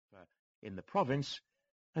in the province,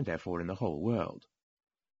 and therefore in the whole world.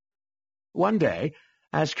 One day,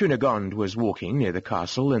 as Cunegonde was walking near the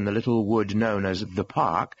castle in the little wood known as the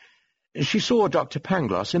Park, she saw Dr.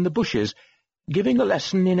 Pangloss in the bushes giving a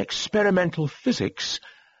lesson in experimental physics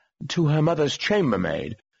to her mother's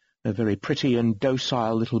chambermaid, a very pretty and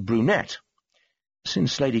docile little brunette.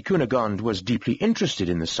 Since Lady Cunegonde was deeply interested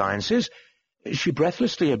in the sciences, she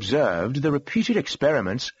breathlessly observed the repeated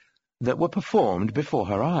experiments that were performed before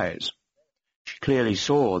her eyes. She clearly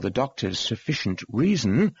saw the doctor's sufficient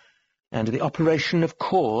reason and the operation of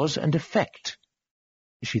cause and effect.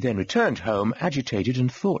 She then returned home agitated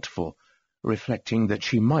and thoughtful, reflecting that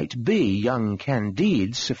she might be young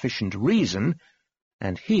Candide's sufficient reason,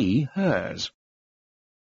 and he hers.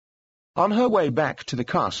 On her way back to the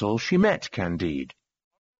castle she met Candide.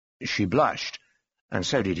 She blushed, and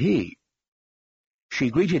so did he. She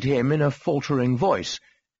greeted him in a faltering voice,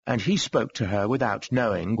 and he spoke to her without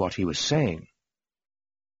knowing what he was saying.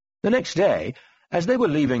 The next day, as they were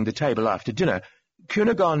leaving the table after dinner,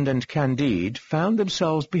 Cunegonde and Candide found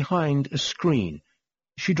themselves behind a screen.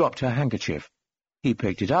 She dropped her handkerchief. He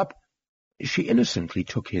picked it up. She innocently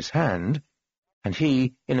took his hand, and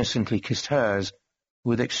he innocently kissed hers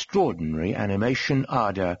with extraordinary animation,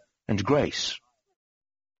 ardour, and grace.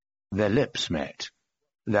 Their lips met.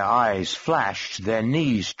 Their eyes flashed, their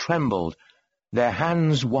knees trembled, their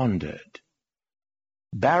hands wandered.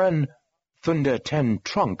 Baron Thunder Ten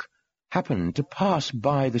Tronckh happened to pass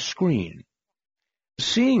by the screen.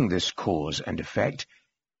 Seeing this cause and effect,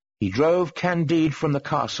 he drove Candide from the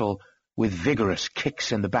castle with vigorous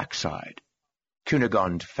kicks in the backside.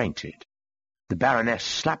 Cunegonde fainted. The Baroness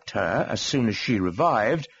slapped her as soon as she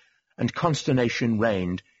revived, and consternation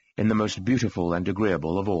reigned in the most beautiful and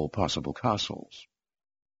agreeable of all possible castles.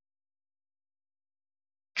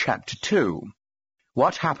 Chapter 2.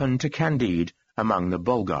 What happened to Candide among the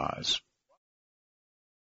Bulgars?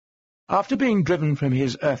 After being driven from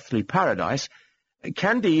his earthly paradise,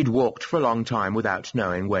 Candide walked for a long time without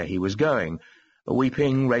knowing where he was going,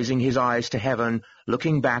 weeping, raising his eyes to heaven,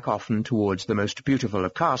 looking back often towards the most beautiful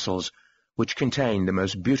of castles, which contained the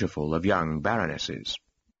most beautiful of young baronesses.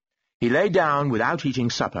 He lay down without eating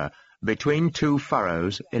supper between two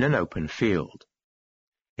furrows in an open field.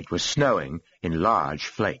 It was snowing in large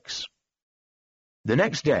flakes. The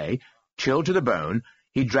next day, chilled to the bone,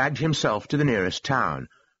 he dragged himself to the nearest town,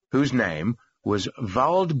 whose name was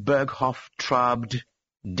Waldberghof Trabd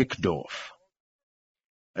Dickdorf.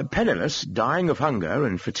 Penniless, dying of hunger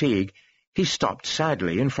and fatigue, he stopped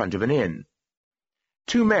sadly in front of an inn.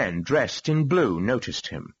 Two men dressed in blue noticed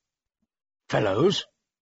him. "Fellows,"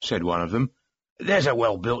 said one of them, "there's a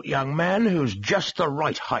well-built young man who's just the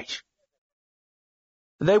right height."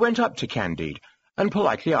 They went up to Candide and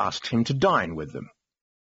politely asked him to dine with them.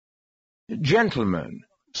 "Gentlemen,"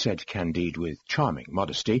 said Candide with charming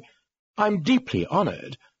modesty, "I'm deeply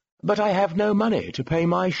honoured, but I have no money to pay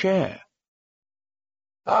my share."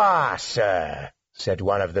 "Ah, sir," said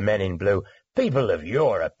one of the men in blue, "people of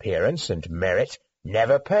your appearance and merit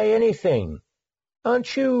never pay anything.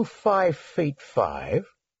 Aren't you 5'5"?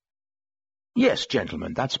 "Yes,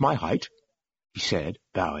 gentlemen, that's my height," he said,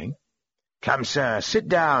 bowing. "Come, sir, sit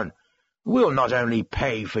down. We'll not only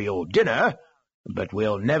pay for your dinner, but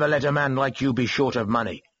we'll never let a man like you be short of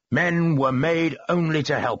money. Men were made only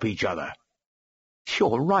to help each other."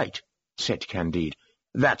 "You're right," said Candide.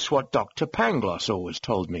 "That's what Dr. Pangloss always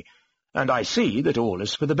told me, and I see that all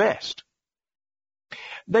is for the best."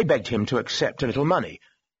 They begged him to accept a little money.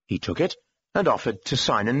 He took it and offered to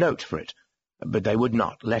sign a note for it, but they would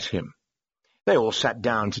not let him. They all sat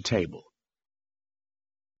down to table.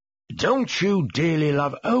 "Don't you dearly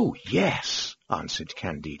love—" "Oh, yes," answered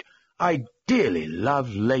Candide. "I dearly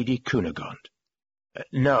love Lady Cunegonde."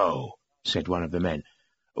 "No," said one of the men.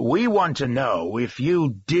 "We want to know if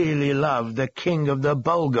you dearly love the King of the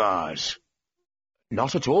Bulgars."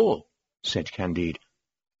 "Not at all," said Candide,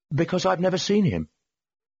 "because I've never seen him."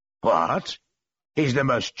 "What? He's the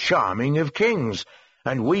most charming of kings,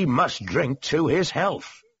 and we must drink to his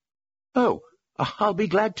health." "Oh, I'll be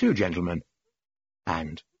glad to, gentlemen."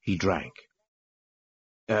 And he drank.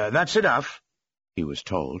 "That's enough," he was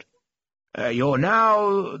told. "You're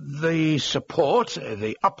now the support,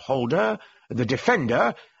 the upholder, the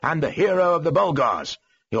defender, and the hero of the Bulgars.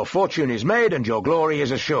 Your fortune is made, and your glory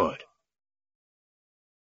is assured."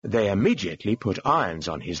 They immediately put irons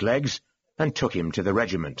on his legs and took him to the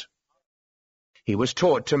regiment. He was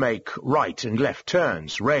taught to make right and left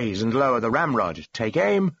turns, raise and lower the ramrod, take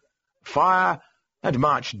aim, fire, and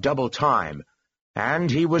march double time, and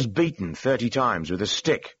he was beaten 30 times with a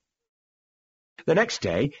stick. The next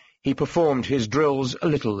day he performed his drills a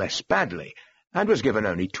little less badly, and was given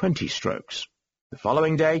only 20 strokes. The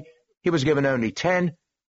following day he was given only 10,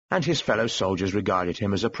 and his fellow soldiers regarded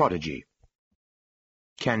him as a prodigy.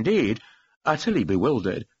 Candide, utterly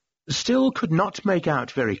bewildered, still could not make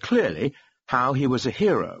out very clearly how he was a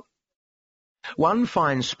hero. One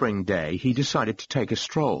fine spring day he decided to take a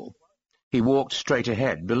stroll. He walked straight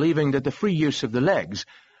ahead, believing that the free use of the legs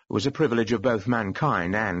was a privilege of both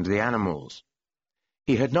mankind and the animals.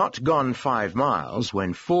 He had not gone 5 miles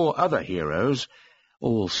when 4 other heroes,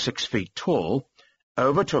 all 6 feet tall,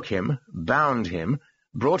 overtook him, bound him,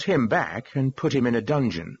 brought him back, and put him in a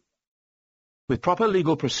dungeon. With proper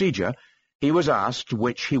legal procedure, he was asked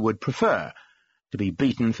which he would prefer, to be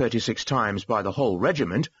beaten 36 times by the whole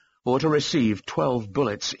regiment, or to receive 12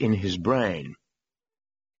 bullets in his brain.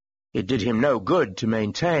 It did him no good to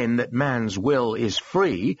maintain that man's will is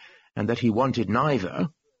free, and that he wanted neither.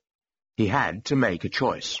 He had to make a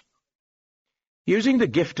choice. Using the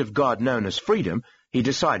gift of God known as freedom, he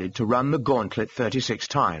decided to run the gauntlet 36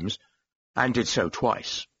 times, and did so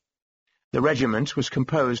twice. The regiment was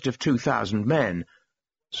composed of 2,000 men,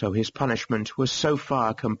 so his punishment was so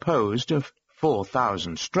far composed of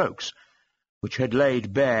 4,000 strokes, which had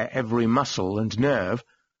laid bare every muscle and nerve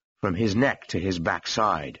from his neck to his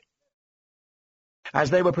backside.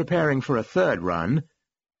 As they were preparing for a third run,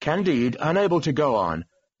 Candide, unable to go on,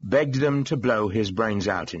 begged them to blow his brains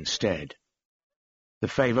out instead. The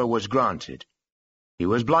favour was granted. He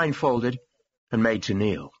was blindfolded and made to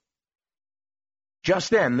kneel.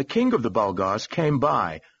 Just then the king of the Bulgars came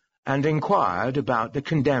by and inquired about the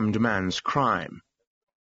condemned man's crime.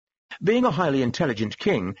 Being a highly intelligent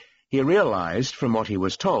king, he realized from what he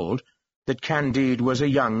was told that Candide was a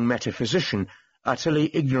young metaphysician, utterly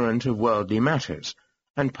ignorant of worldly matters,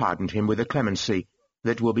 and pardoned him with a clemency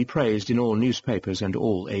that will be praised in all newspapers and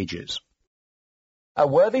all ages. A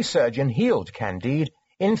worthy surgeon healed Candide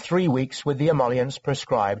in 3 weeks with the emollients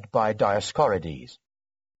prescribed by Dioscorides.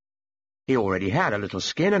 He already had a little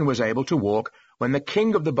skin and was able to walk when the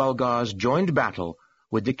king of the Bulgars joined battle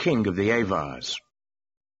with the king of the Avars.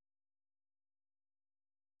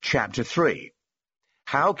 Chapter 3.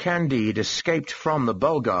 How Candide escaped from the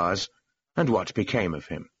Bulgars, and what became of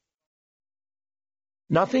him.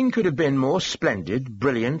 Nothing could have been more splendid,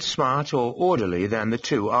 brilliant, smart, or orderly than the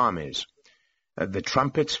 2 armies. The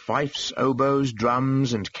trumpets, fifes, oboes,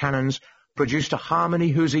 drums, and cannons produced a harmony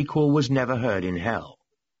whose equal was never heard in hell.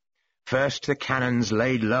 First the cannons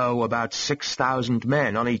laid low about 6,000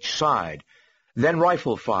 men on each side. Then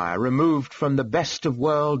rifle fire removed from the best of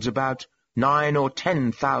worlds about 9,000 or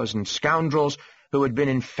 10,000 scoundrels who had been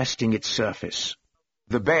infesting its surface.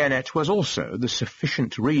 The bayonet was also the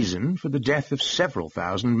sufficient reason for the death of several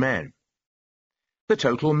thousand men. The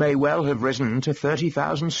total may well have risen to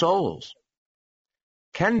 30,000 souls.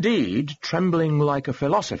 Candide, trembling like a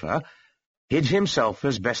philosopher, hid himself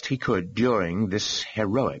as best he could during this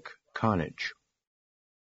heroic carnage.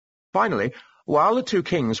 Finally, while the 2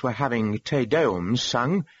 kings were having Te Deums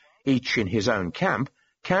sung, each in his own camp,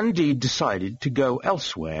 Candide decided to go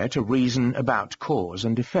elsewhere to reason about cause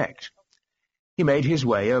and effect. He made his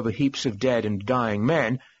way over heaps of dead and dying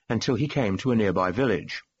men until he came to a nearby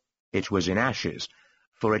village. It was in ashes,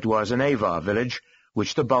 for it was an Avar village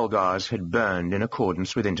which the Bulgars had burned in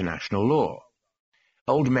accordance with international law.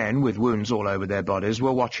 Old men with wounds all over their bodies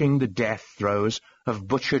were watching the death throes of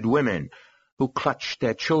butchered women who clutched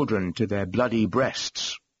their children to their bloody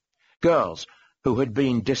breasts. Girls who had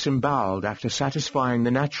been disemboweled after satisfying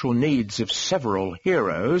the natural needs of several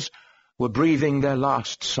heroes were breathing their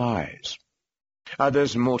last sighs.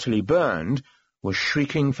 Others, mortally burned, were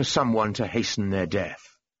shrieking for someone to hasten their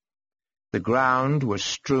death. The ground was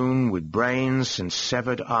strewn with brains and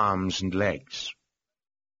severed arms and legs.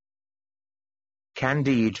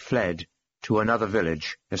 Candide fled to another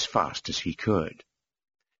village as fast as he could.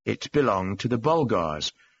 It belonged to the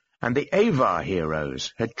Bulgars, and the Avar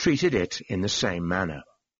heroes had treated it in the same manner.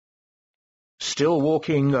 Still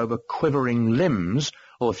walking over quivering limbs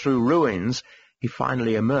or through ruins, he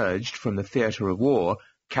finally emerged from the theatre of war,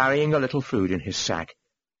 carrying a little food in his sack,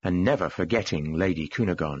 and never forgetting Lady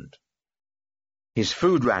Cunegonde. His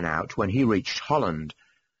food ran out when he reached Holland,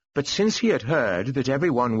 but since he had heard that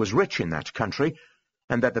everyone was rich in that country,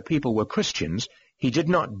 and that the people were Christians, he did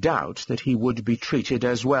not doubt that he would be treated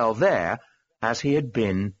as well there as he had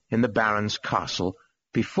been in the Baron's castle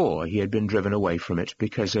before he had been driven away from it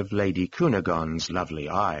because of Lady Cunegonde's lovely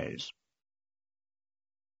eyes.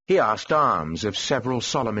 He asked alms of several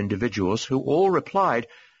solemn individuals who all replied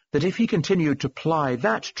that if he continued to ply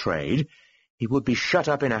that trade, he would be shut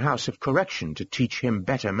up in a house of correction to teach him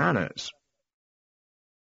better manners.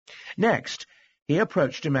 Next, he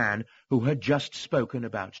approached a man who had just spoken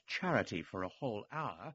about charity for a whole hour,